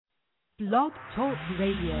Blog Talk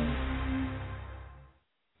Radio.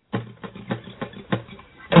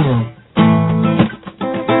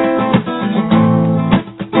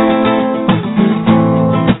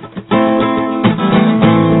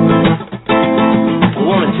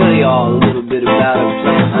 Y'all a little bit about a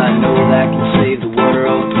plant I know that can save the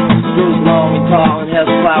world. It grows long and tall and has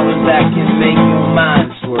flowers that can make your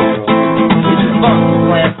mind swirl. It's a funky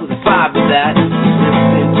plant with a fiber that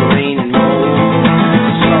resistant to rain and mold.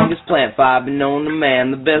 The strongest plant fiber known to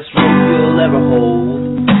man, the best rope you'll ever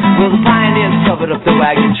hold. Well, the pioneers covered up the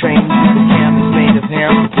wagon train with the canvas made of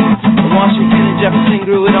hemp. And Washington and Jefferson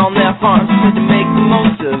grew it on their farms to make the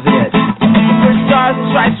most of it. The first stars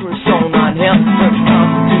and stripes were sewn on hemp, first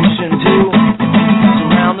Constitution too.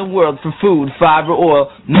 It's around the world for food, fiber,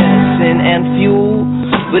 oil, medicine, and fuel.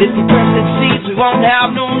 But if you press its seeds, we won't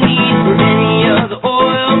have no need for any other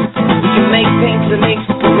oil. We can make paints that makes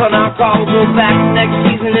run our car, we'll go back next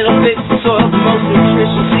season, it'll fix the soil. The most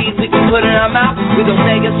nutritious seeds we can put in our mouth with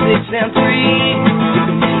omega-6 and 3. We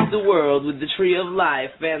can feed the world with the tree of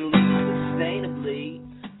life and live sustainably.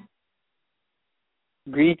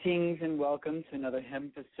 Greetings and welcome to another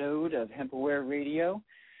Hemp episode of Hemp Aware Radio.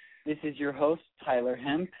 This is your host, Tyler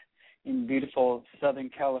Hemp, in beautiful Southern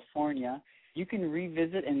California. You can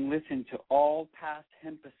revisit and listen to all past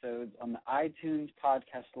Hemp episodes on the iTunes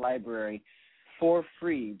podcast library for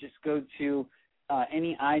free. Just go to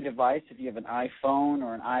any iDevice, if you have an iPhone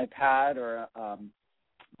or an iPad or a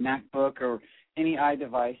MacBook or any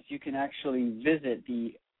iDevice, you can actually visit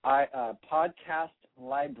the podcast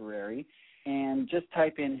library and just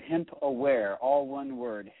type in Hemp Aware, all one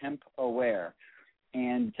word, Hemp Aware.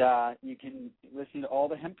 And you can listen to all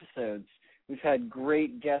the Hemp episodes. We've had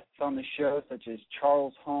great guests on the show, such as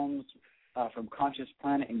Charles Holmes from Conscious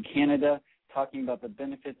Planet in Canada, talking about the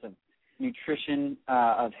benefits of nutrition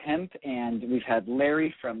of hemp. And we've had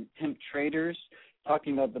Larry from Hemp Traders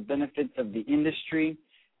talking about the benefits of the industry.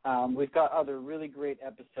 We've got other really great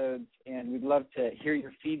episodes, and we'd love to hear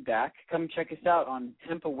your feedback. Come check us out on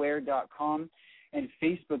hempaware.com and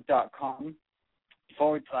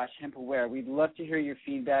facebook.com/hempaware. We'd love to hear your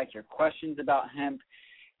feedback, your questions about hemp,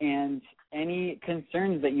 and any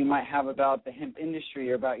concerns that you might have about the hemp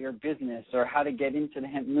industry or about your business or how to get into the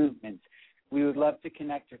hemp movement. We would love to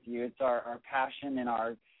connect with you. It's our passion and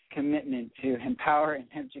our commitment to empower and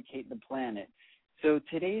educate the planet. So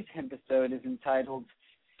today's hemp episode is entitled,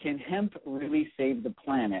 Can Hemp Really Save the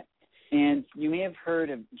Planet? And you may have heard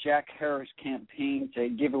of Jack Herer's campaign to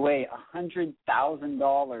give away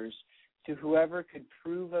 $100,000 to whoever could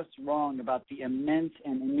prove us wrong about the immense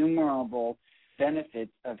and innumerable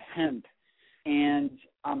benefits of hemp. And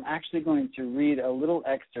I'm actually going to read a little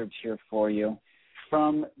excerpt here for you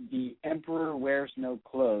from The Emperor Wears No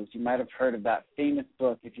Clothes. You might have heard of that famous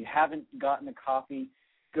book. If you haven't gotten a copy,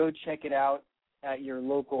 go check it out at your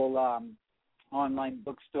local online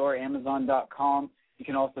bookstore, Amazon.com. You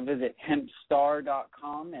can also visit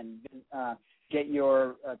hempstar.com and get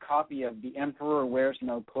your copy of The Emperor Wears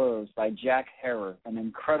No Clothes by Jack Herer, an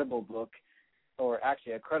incredible book, or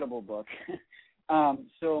actually a credible book.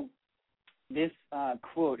 So this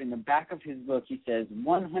quote in the back of his book, he says,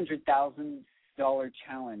 $100,000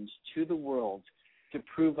 challenge to the world to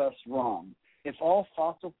prove us wrong. If all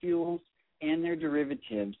fossil fuels and their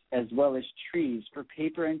derivatives, as well as trees for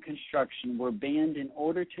paper and construction, were banned in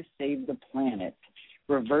order to save the planet,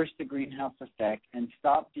 reverse the greenhouse effect, and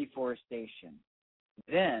stop deforestation,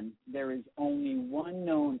 then there is only one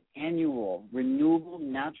known annual renewable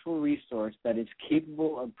natural resource that is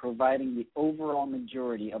capable of providing the overall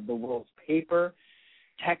majority of the world's paper,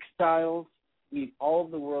 textiles, meet all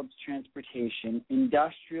of the world's transportation,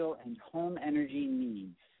 industrial, and home energy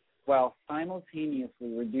needs, while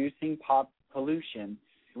simultaneously reducing pollution,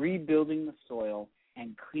 rebuilding the soil,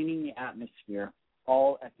 and cleaning the atmosphere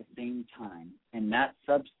all at the same time. And that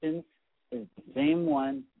substance is the same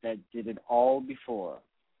one that did it all before,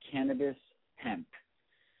 cannabis, hemp.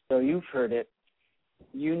 So you've heard it.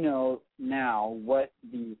 You know now what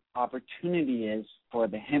the opportunity is for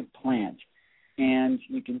the hemp plant. And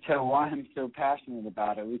you can tell why I'm so passionate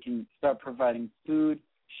about it. We can start providing food,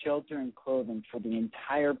 shelter, and clothing for the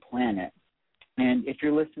entire planet. And if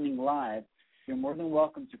you're listening live, you're more than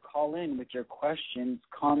welcome to call in with your questions,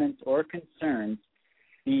 comments, or concerns.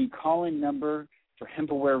 The call-in number for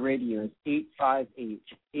Hemp Aware Radio is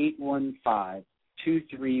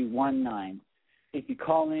 858-815-2319. If you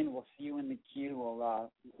call in, we'll see you in the queue. We'll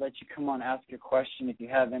let you come on, ask your question if you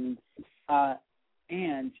have any.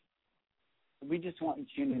 And we just want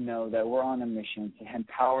you to know that we're on a mission to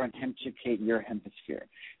empower and educate your hemisphere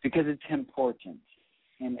because it's important.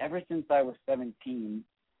 And ever since I was 17,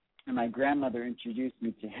 and my grandmother introduced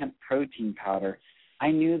me to hemp protein powder,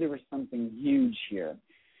 I knew there was something huge here.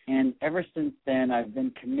 And ever since then, I've been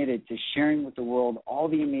committed to sharing with the world all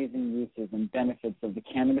the amazing uses and benefits of the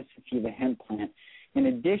cannabis sativa hemp plant, in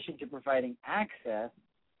addition to providing access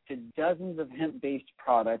to dozens of hemp-based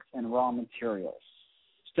products and raw materials.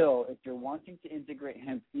 So if you're wanting to integrate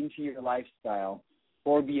hemp into your lifestyle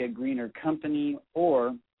or be a greener company,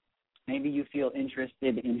 or maybe you feel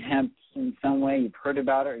interested in hemp in some way, you've heard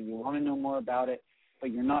about it or you want to know more about it, but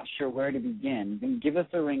you're not sure where to begin, then give us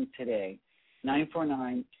a ring today,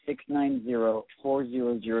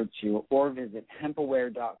 949-690-4002, or visit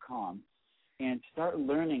hempaware.com and start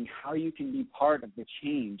learning how you can be part of the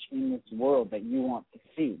change in this world that you want to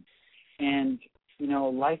see. And, you know,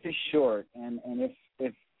 life is short, and at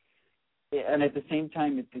the same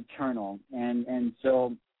time it's eternal. And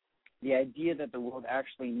so the idea that the world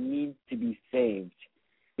actually needs to be saved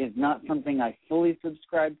is not something I fully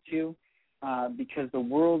subscribe to, because the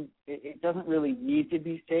world, it doesn't really need to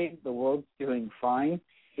be saved. The world's doing fine.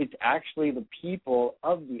 It's actually the people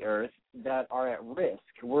of the earth that are at risk.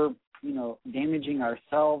 We're, you know, damaging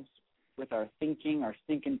ourselves with our thinking, our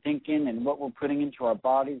stinking thinking, and what we're putting into our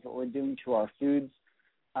bodies, what we're doing to our foods,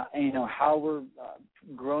 and, you know, how we're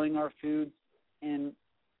growing our foods. And,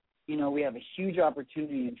 you know, we have a huge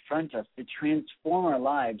opportunity in front of us to transform our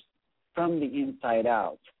lives from the inside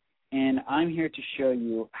out. And I'm here to show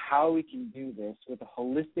you how we can do this with a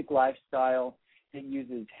holistic lifestyle that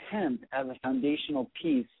uses hemp as a foundational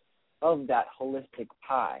piece of that holistic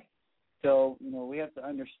pie. So, you know, we have to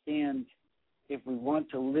understand, if we want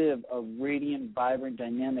to live a radiant, vibrant,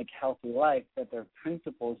 dynamic, healthy life, that there are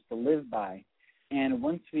principles to live by. And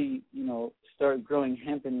once we, you know, start growing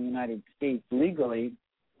hemp in the United States legally,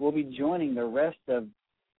 we'll be joining the rest of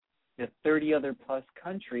the 30 other plus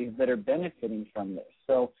countries that are benefiting from this.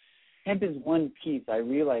 So hemp is one piece, I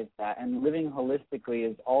realize that, and living holistically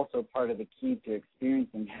is also part of the key to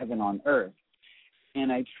experiencing heaven on earth. And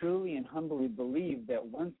I truly and humbly believe that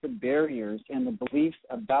once the barriers and the beliefs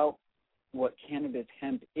about what cannabis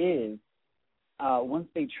hemp is, once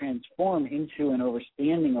they transform into an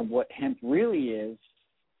understanding of what hemp really is,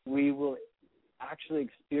 we will actually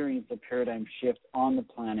experience a paradigm shift on the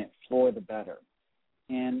planet for the better.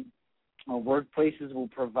 And workplaces will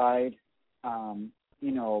provide,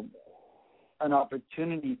 you know, an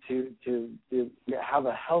opportunity to have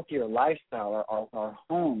a healthier lifestyle. Our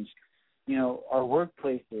homes, you know, our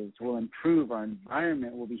workplaces will improve. Our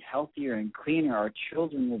environment will be healthier and cleaner. Our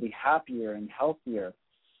children will be happier and healthier.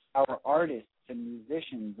 Our artists and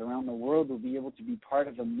musicians around the world will be able to be part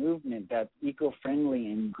of a movement that's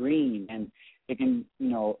eco-friendly and green. And they can, you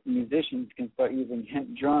know, musicians can start using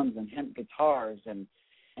hemp drums and hemp guitars and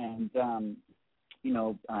you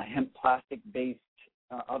know, hemp plastic-based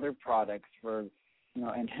other products for, you know,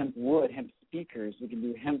 and hemp wood, hemp speakers. We can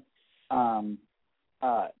do hemp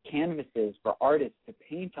canvases for artists to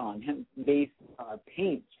paint on, hemp-based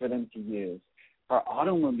paints for them to use. Our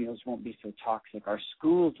automobiles won't be so toxic. Our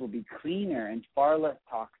schools will be cleaner and far less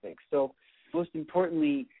toxic. So most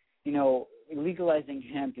importantly, you know, legalizing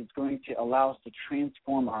hemp is going to allow us to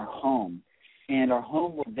transform our home. And our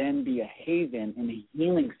home will then be a haven and a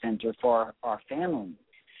healing center for our families.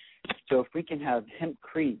 So if we can have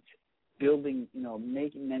hempcrete building, you know,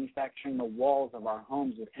 manufacturing the walls of our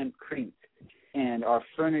homes with hempcrete, and our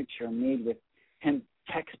furniture made with hemp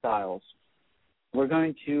textiles, we're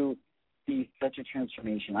going to see such a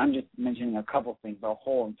transformation. I'm just mentioning a couple things. Our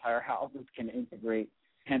whole entire houses can integrate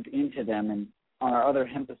hemp into them, and on our other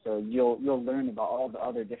hemp episodes, you'll learn about all the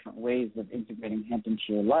other different ways of integrating hemp into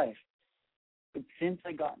your life. But since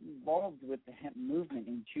I got involved with the hemp movement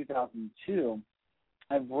in 2002,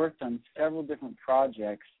 I've worked on several different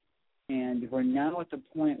projects, and we're now at the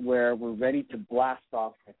point where we're ready to blast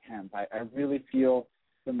off with hemp. I really feel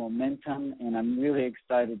the momentum, and I'm really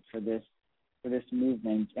excited for this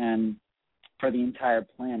movement and for the entire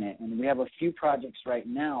planet. And we have a few projects right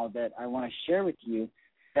now that I want to share with you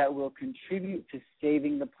that will contribute to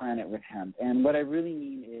saving the planet with hemp. And what I really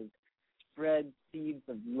mean is spread seeds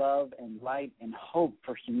of love and light and hope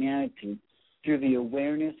for humanity through the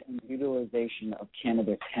awareness and utilization of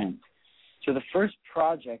cannabis hemp. So the first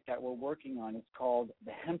project that we're working on is called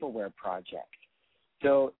the Hemp Aware Project.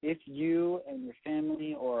 So if you and your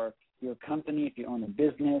family or your company, if you own a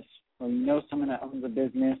business or you know someone that owns a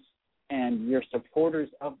business and you're supporters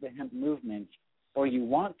of the hemp movement, or you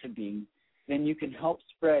want to be, then you can help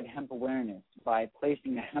spread hemp awareness by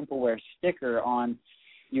placing a Hemp Aware sticker on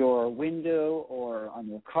your window or on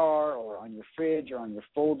your car or on your fridge or on your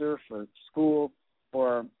folder for school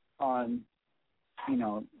or on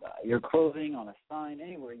your clothing on a sign,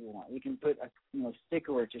 anywhere you want. You can put a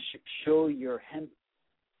sticker to show your hemp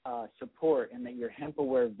support and that you're hemp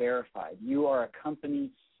aware verified. You are a company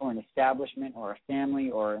or an establishment or a family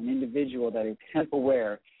or an individual that is hemp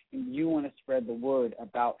aware, and you want to spread the word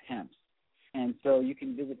about hemp. And so you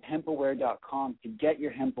can visit hempaware.com to get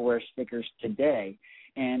your hemp aware stickers today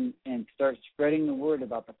and start spreading the word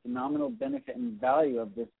about the phenomenal benefit and value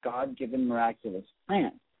of this God-given miraculous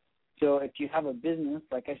plant. So if you have a business,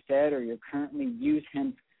 like I said, or you currently use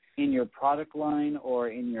hemp in your product line or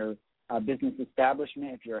in your business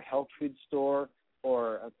establishment, if you're a health food store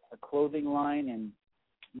or a clothing line, and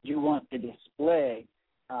you want to display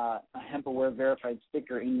a hemp aware verified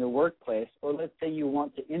sticker in your workplace, or let's say you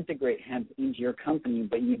want to integrate hemp into your company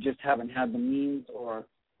but you just haven't had the means or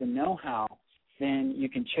the know-how, then you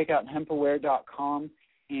can check out hempaware.com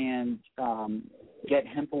and get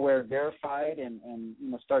hemp aware verified and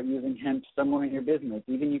start using hemp somewhere in your business.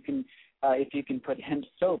 Even you can if you can put hemp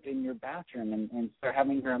soap in your bathroom and start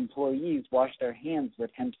having your employees wash their hands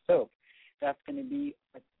with hemp soap, that's going to be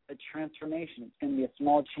a transformation. It's going to be a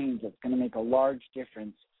small change that's going to make a large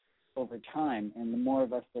difference over time. And the more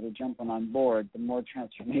of us that are jumping on board, the more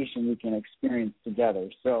transformation we can experience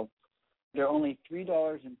together. So they're only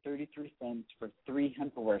 $3.33 for 3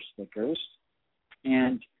 HempAware stickers.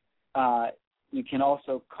 And you can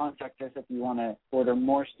also contact us if you want to order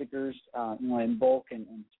more stickers in bulk and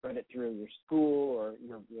spread it through your school or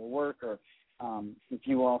your work, or if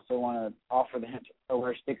you also want to offer the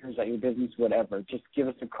HempAware stickers at your business, whatever. Just give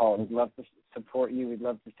us a call. We'd love to support you. We'd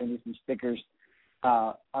love to send you some stickers.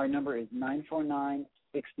 Our number is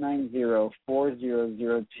 949-690-4002,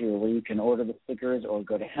 where you can order the stickers or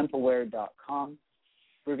go to hempaware.com.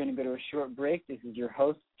 We're going to go to a short break. This is your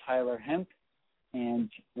host, Tyler Hemp, and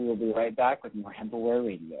we will be right back with more HempAware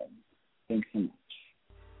Radio. Thanks so much.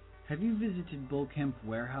 Have you visited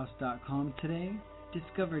bulkhempwarehouse.com today?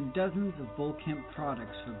 Discover dozens of bulk hemp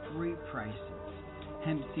products for great prices.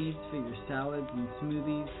 Hemp seeds for your salads and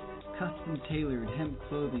smoothies, custom-tailored hemp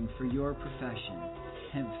clothing for your profession,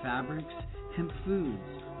 hemp fabrics, hemp foods,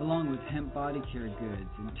 along with hemp body care goods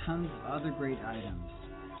and tons of other great items.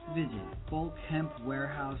 Visit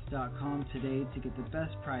bulkhempwarehouse.com today to get the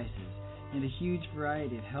best prices and a huge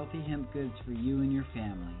variety of healthy hemp goods for you and your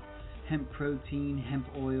family. Hemp protein, hemp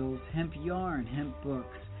oils, hemp yarn, hemp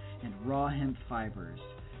books, and raw hemp fibers.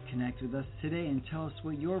 Connect with us today and tell us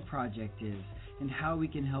what your project is and how we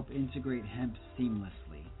can help integrate hemp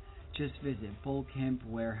seamlessly. Just visit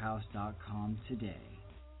bulkhempwarehouse.com today.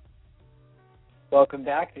 Welcome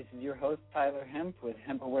back. This is your host, Tyler Hemp, with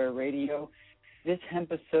HempAware Radio. This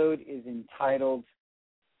hemp episode is entitled,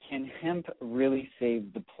 Can Hemp Really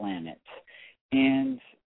Save the Planet? And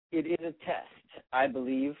it is a test, I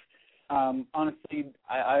believe. Honestly,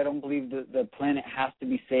 I don't believe the planet has to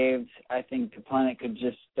be saved. I think the planet could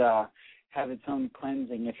just have its own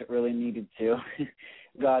cleansing if it really needed to.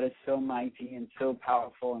 God is so mighty and so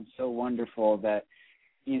powerful and so wonderful that,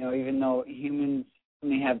 even though humans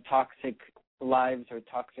may have toxic lives or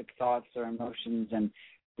toxic thoughts or emotions, and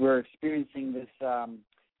we're experiencing this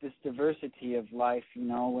diversity of life,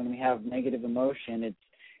 when we have negative emotion,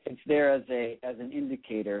 it's there as an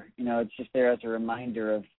indicator. It's just there as a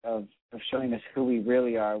reminder of showing us who we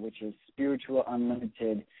really are, which is spiritual,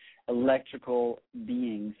 unlimited, electrical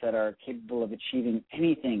beings that are capable of achieving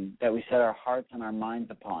anything that we set our hearts and our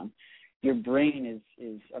minds upon. Your brain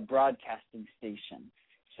is a broadcasting station.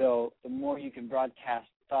 So the more you can broadcast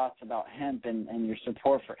thoughts about hemp and your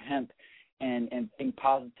support for hemp and think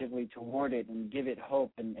positively toward it and give it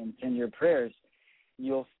hope and send your prayers,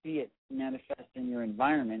 you'll see it manifest in your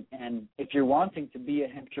environment. And if you're wanting to be a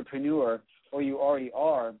hemp-entrepreneur, or you already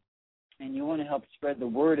are, and you want to help spread the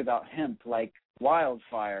word about hemp like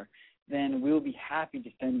wildfire, then we'll be happy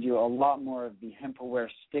to send you a lot more of the HempAware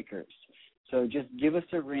stickers. So just give us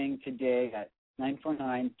a ring today at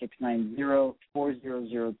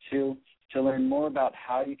 949-690-4002 to learn more about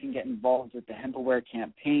how you can get involved with the HempAware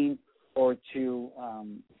campaign, or to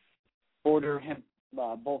order hemp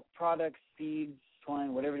bulk products, seeds,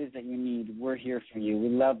 twine, whatever it is that you need. We're here for you. We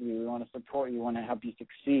love you. We want to support you. We want to help you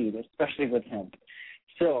succeed, especially with hemp.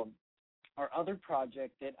 So our other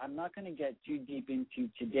project that I'm not going to get too deep into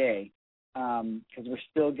today, because we're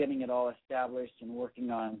still getting it all established and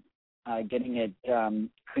working on getting it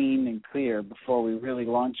clean and clear before we really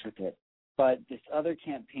launch with it. But this other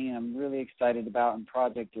campaign I'm really excited about and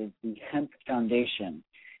project is the Hemp Foundation.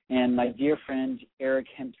 And my dear friend Eric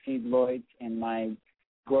Hempseed Lloyd and my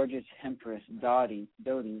gorgeous hempress Dottie,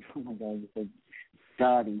 oh my God, you said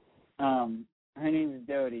Dottie. Her name is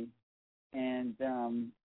Dottie, and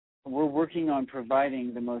we're working on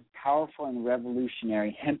providing the most powerful and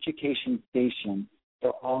revolutionary hemp-education station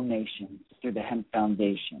for all nations through the Hemp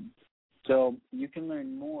Foundation. So you can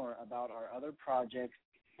learn more about our other projects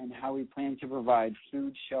and how we plan to provide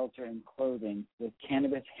food, shelter, and clothing with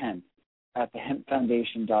cannabis hemp at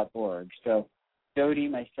thehempfoundation.org. So Jody,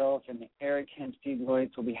 myself, and Eric Hemp Seed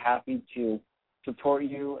Lloyds will be happy to support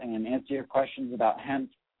you and answer your questions about hemp.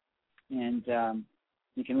 And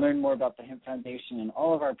you can learn more about the Hemp Foundation and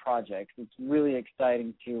all of our projects. It's really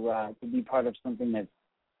exciting to be part of something that's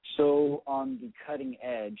so on the cutting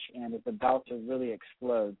edge and it's about to really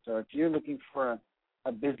explode. So if you're looking for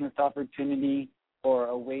a business opportunity or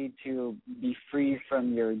a way to be free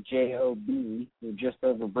from your JOB, you're just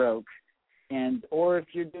over broke, or if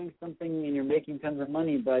you're doing something and you're making tons of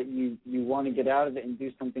money but you want to get out of it and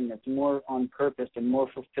do something that's more on purpose and more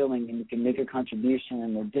fulfilling and you can make a contribution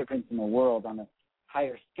and a difference in the world on a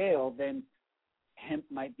higher scale, then hemp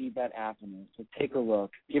might be that avenue. So take a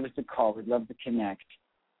look. Give us a call. We'd love to connect.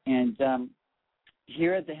 And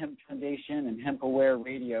here at the Hemp Foundation and Hemp Aware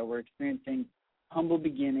Radio, we're experiencing humble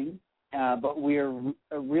beginnings, but we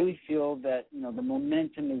really feel that the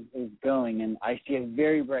momentum is going, and I see a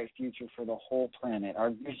very bright future for the whole planet. Our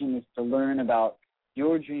vision is to learn about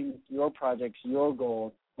your dreams, your projects, your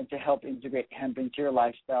goals, and to help integrate hemp into your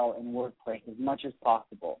lifestyle and workplace as much as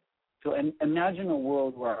possible. So imagine a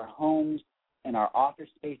world where our homes and our office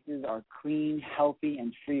spaces are clean, healthy,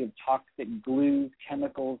 and free of toxic glues,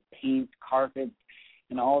 chemicals, paints, carpets,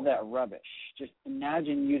 and all that rubbish. Just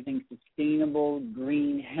imagine using sustainable,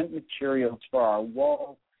 green hemp materials for our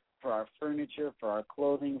walls, for our furniture, for our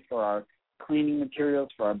clothing, for our cleaning materials,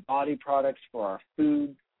 for our body products, for our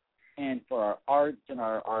food, and for our arts and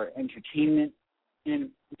our entertainment. And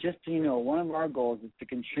just so you know, one of our goals is to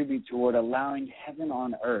contribute toward allowing heaven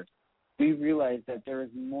on earth. We realize that there is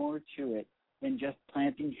more to it than just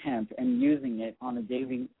planting hemp and using it on a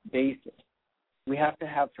daily basis. We have to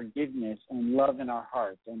have forgiveness and love in our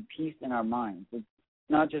hearts and peace in our minds. It's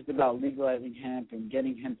not just about legalizing hemp and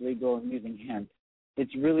getting hemp legal and using hemp.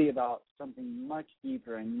 It's really about something much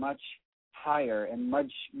deeper and much higher and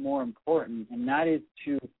much more important, and that is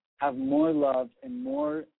to have more love and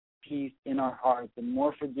more peace in our hearts and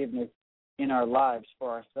more forgiveness in our lives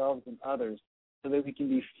for ourselves and others, so that we can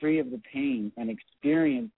be free of the pain and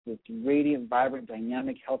experience this radiant, vibrant,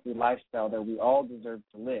 dynamic, healthy lifestyle that we all deserve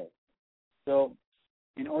to live. So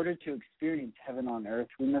in order to experience heaven on earth,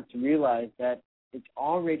 we must realize that it's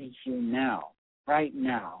already here now, right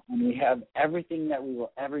now, and we have everything that we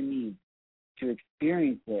will ever need to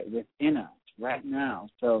experience it within us right now.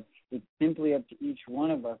 So it's simply up to each one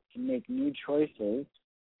of us to make new choices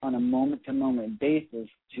on a moment-to-moment basis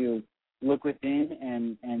to look within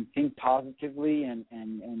and think positively and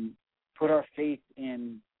put our faith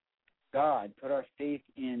in God, put our faith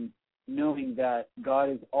in knowing that God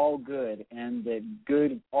is all good and that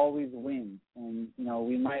good always wins. And,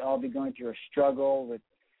 we might all be going through a struggle with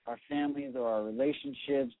our families or our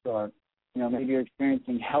relationships, or, maybe you're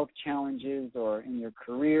experiencing health challenges, or in your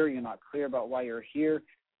career, you're not clear about why you're here.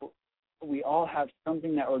 We all have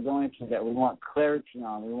something that we're going through that we want clarity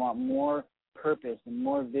on. We want more purpose and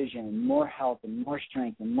more vision and more health and more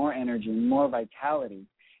strength and more energy and more vitality.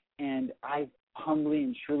 And I humbly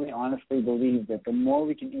and truly honestly believe that the more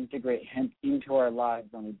we can integrate hemp into our lives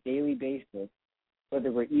on a daily basis,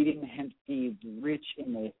 whether we're eating hemp seeds rich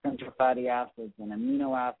in the essential fatty acids and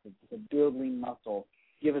amino acids to build lean muscle,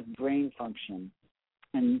 give us brain function,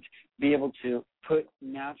 and be able to put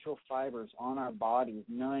natural fibers on our bodies,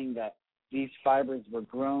 knowing that these fibers were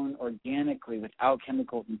grown organically without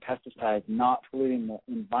chemicals and pesticides, not polluting the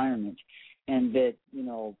environment, and that,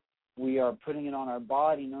 we are putting it on our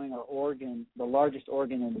body, knowing our organ, the largest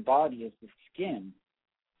organ in the body is the skin.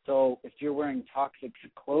 So if you're wearing toxic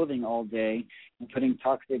clothing all day and putting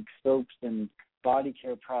toxic soaps and body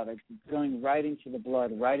care products, it's going right into the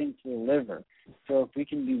blood, right into the liver. So if we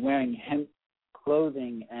can be wearing hemp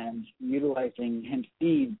clothing and utilizing hemp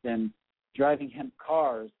seeds and driving hemp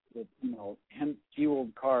cars with,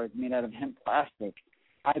 hemp-fueled cars made out of hemp plastic,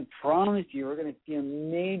 I promise you we're going to see a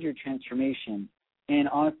major transformation. And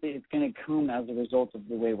honestly, it's going to come as a result of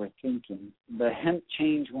the way we're thinking. The hemp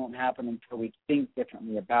change won't happen until we think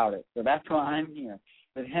differently about it. So that's why I'm here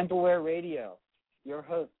with Hemp Aware Radio, your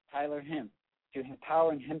host, Tyler Hemp, to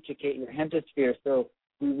empower and hemp-educate your hemposphere so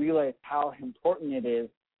we realize how important it is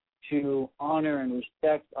to honor and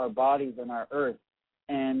respect our bodies and our earth,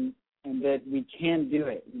 and that we can do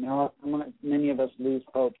it. Many of us lose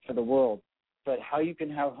hope for the world, but how you can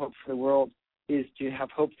have hope for the world is to have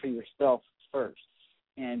hope for yourself first,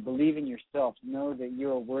 and believe in yourself. Know that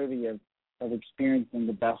you are worthy of experiencing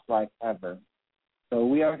the best life ever. So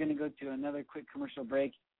we are going to go to another quick commercial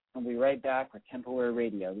break. We'll be right back with HempAware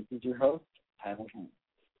Radio. This is your host, Tyler Hemp.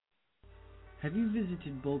 Have you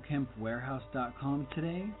visited bulkhempwarehouse.com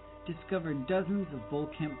today? Discover dozens of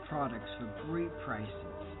bulk hemp products for great prices.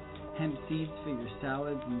 Hemp seeds for your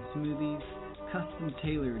salads and smoothies,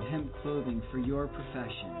 custom-tailored hemp clothing for your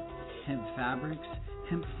profession, hemp fabrics,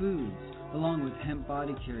 hemp foods, along with hemp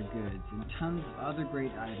body care goods and tons of other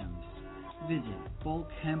great items. Visit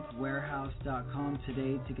bulkhempwarehouse.com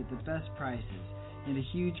today to get the best prices and a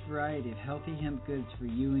huge variety of healthy hemp goods for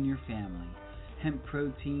you and your family. Hemp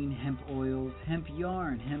protein, hemp oils, hemp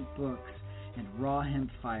yarn, hemp books, and raw hemp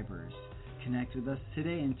fibers. Connect with us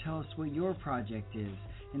today and tell us what your project is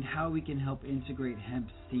and how we can help integrate hemp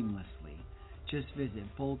seamlessly. Just visit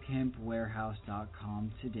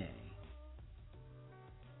bulkhempwarehouse.com today.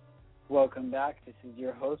 Welcome back. This is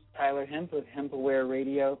your host, Tyler Hemp with HempAware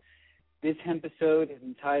Radio. This hemp episode is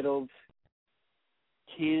entitled,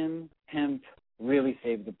 Can Hemp Really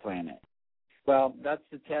Save the Planet? Well, that's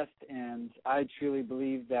the test, and I truly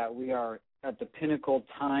believe that we are at the pinnacle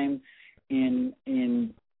time in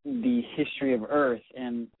the history of Earth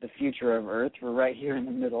and the future of Earth. We're right here in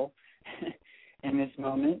the middle in this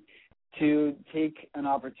moment to take an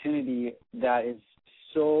opportunity that is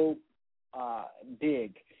so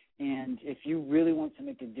big. And if you really want to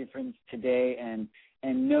make a difference today and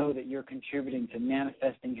know that you're contributing to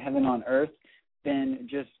manifesting heaven on earth, then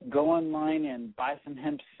just go online and buy some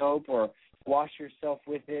hemp soap or wash yourself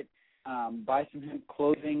with it, buy some hemp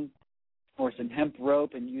clothing or some hemp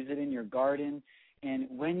rope and use it in your garden. And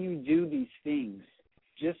when you do these things,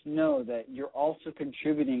 just know that you're also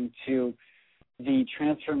contributing to the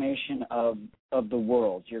transformation of the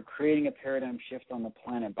world. You're creating a paradigm shift on the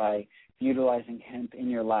planet by utilizing hemp in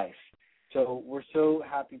your life. So we're so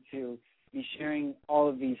happy to be sharing all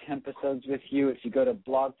of these hemp episodes with you. If you go to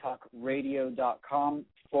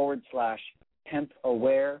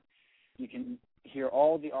blogtalkradio.com/HempAware, you can hear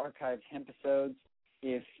all the archived hemp episodes.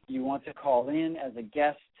 If you want to call in as a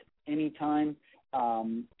guest anytime,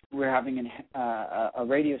 we're having a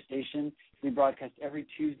radio station. We broadcast every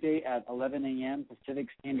Tuesday at 11 a.m. Pacific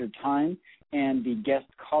Standard Time, and the guest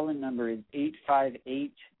call-in number is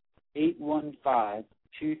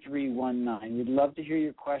 858-815-2319. We'd love to hear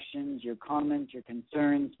your questions, your comments, your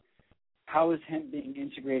concerns. How is hemp being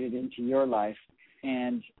integrated into your life,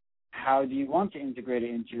 and how do you want to integrate it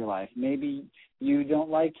into your life? Maybe you don't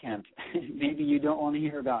like hemp. Maybe you don't want to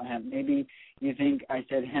hear about hemp. Maybe you think I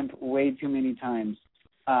said hemp way too many times.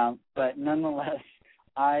 But nonetheless,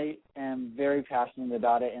 I am very passionate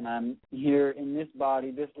about it, and I'm here in this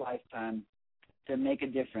body, this lifetime, to make a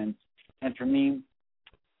difference. And for me,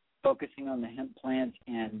 focusing on the hemp plant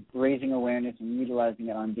and raising awareness and utilizing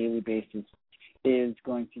it on a daily basis is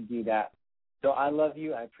going to do that. So I love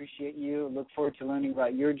you. I appreciate you. Look forward to learning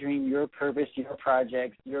about your dream, your purpose, your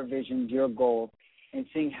projects, your visions, your goals, and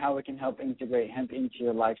seeing how we can help integrate hemp into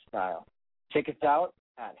your lifestyle. Check us out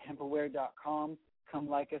at hempaware.com. Come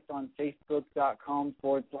like us on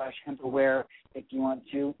facebook.com/HempAware if you want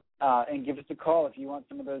to, and give us a call if you want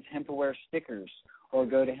some of those HempAware stickers, or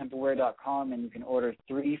go to hempaware.com and you can order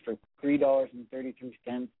 3 for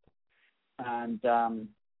 $3.33. And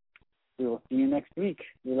we will see you next week.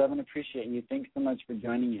 We love and appreciate you. Thanks so much for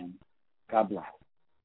joining in. God bless.